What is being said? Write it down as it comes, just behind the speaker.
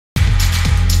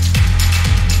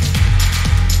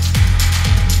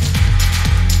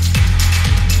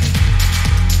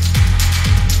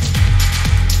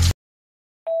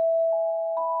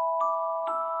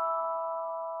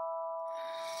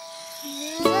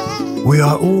We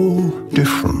are all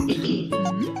different,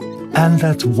 and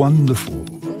that's wonderful.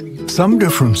 Some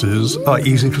differences are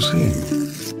easy to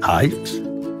see. Height,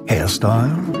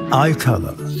 hairstyle, eye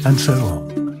color, and so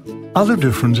on. Other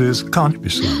differences can't be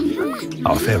seen.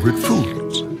 Our favorite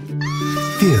foods,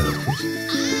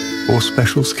 fears, or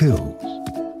special skills.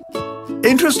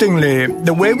 Interestingly,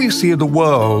 the way we see the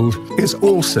world is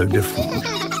also different.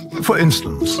 For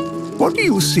instance, what do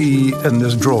you see in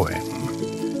this drawing?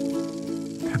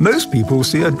 Most people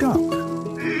see a duck,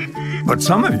 but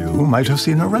some of you might have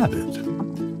seen a rabbit.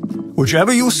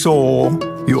 Whichever you saw,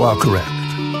 you are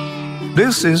correct.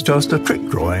 This is just a trick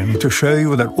drawing to show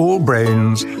you that all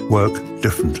brains work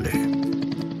differently.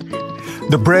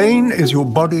 The brain is your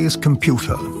body's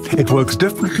computer. It works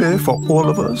differently for all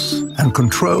of us and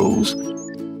controls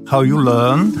how you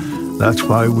learn. That's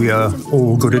why we are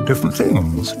all good at different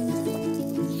things.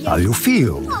 How you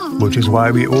feel, which is why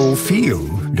we all feel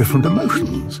different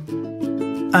emotions.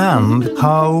 And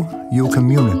how you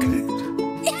communicate.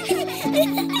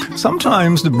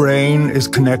 Sometimes the brain is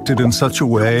connected in such a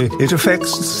way it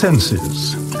affects the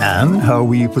senses and how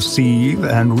we perceive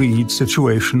and read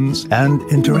situations and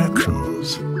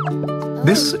interactions.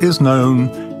 This is known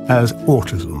as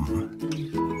autism.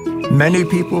 Many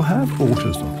people have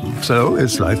autism, so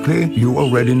it's likely you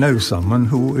already know someone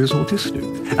who is autistic.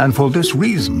 And for this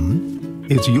reason,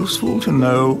 it's useful to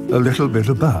know a little bit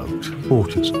about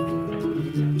autism.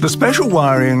 The special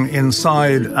wiring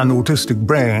inside an autistic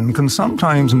brain can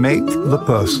sometimes make the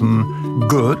person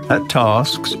good at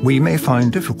tasks we may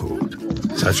find difficult,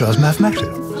 such as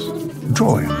mathematics,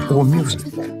 drawing, or music.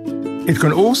 It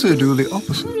can also do the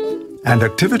opposite, and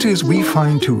activities we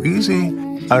find too easy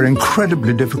are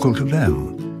incredibly difficult to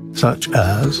them, such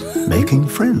as making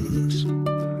friends.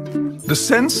 The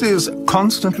senses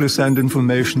constantly send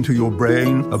information to your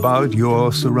brain about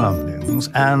your surroundings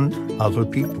and other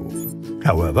people.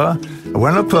 However,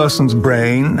 when a person's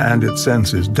brain and its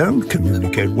senses don't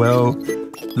communicate well,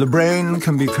 the brain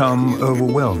can become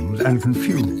overwhelmed and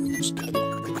confused,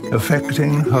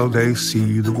 affecting how they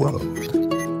see the world.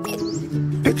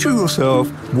 Picture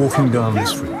yourself walking down the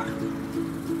street.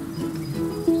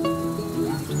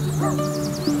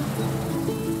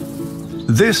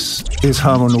 This is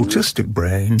how an autistic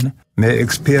brain may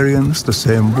experience the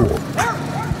same walk.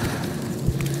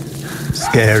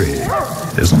 Scary,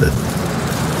 isn't it?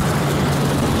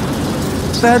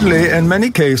 Sadly, in many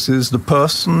cases, the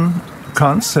person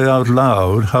can't say out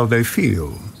loud how they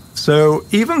feel. So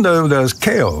even though there's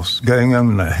chaos going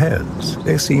on in their heads,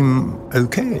 they seem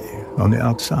okay on the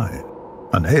outside,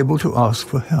 unable to ask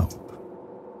for help.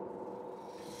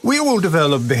 We all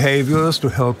develop behaviors to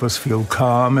help us feel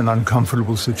calm in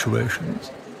uncomfortable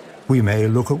situations. We may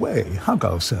look away, hug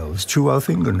ourselves, chew our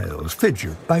fingernails,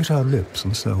 fidget, bite our lips,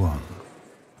 and so on.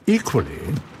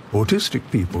 Equally, autistic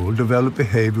people develop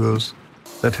behaviors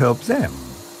that help them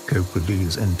cope with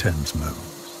these intense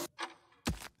moments.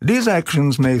 These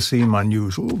actions may seem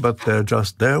unusual, but they're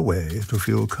just their way to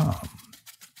feel calm.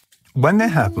 When they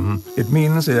happen, it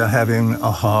means they are having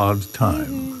a hard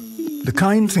time. The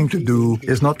kind thing to do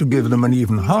is not to give them an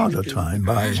even harder time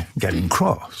by getting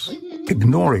cross,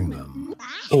 ignoring them,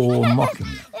 or mocking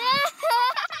them.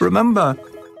 Remember,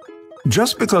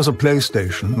 just because a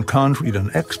PlayStation can't read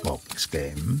an Xbox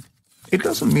game, it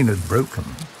doesn't mean it's broken.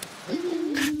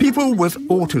 People with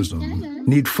autism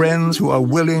need friends who are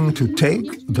willing to take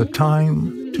the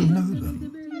time to know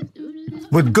them.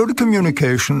 With good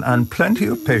communication and plenty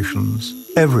of patience,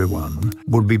 everyone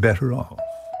would be better off.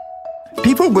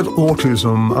 People with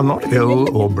autism are not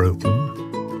ill or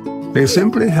broken. They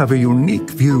simply have a unique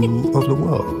view of the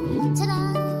world.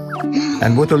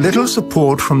 And with a little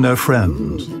support from their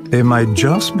friends, they might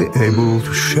just be able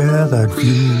to share that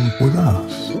view with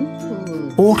us.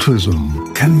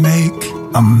 Autism can make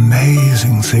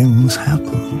amazing things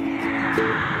happen.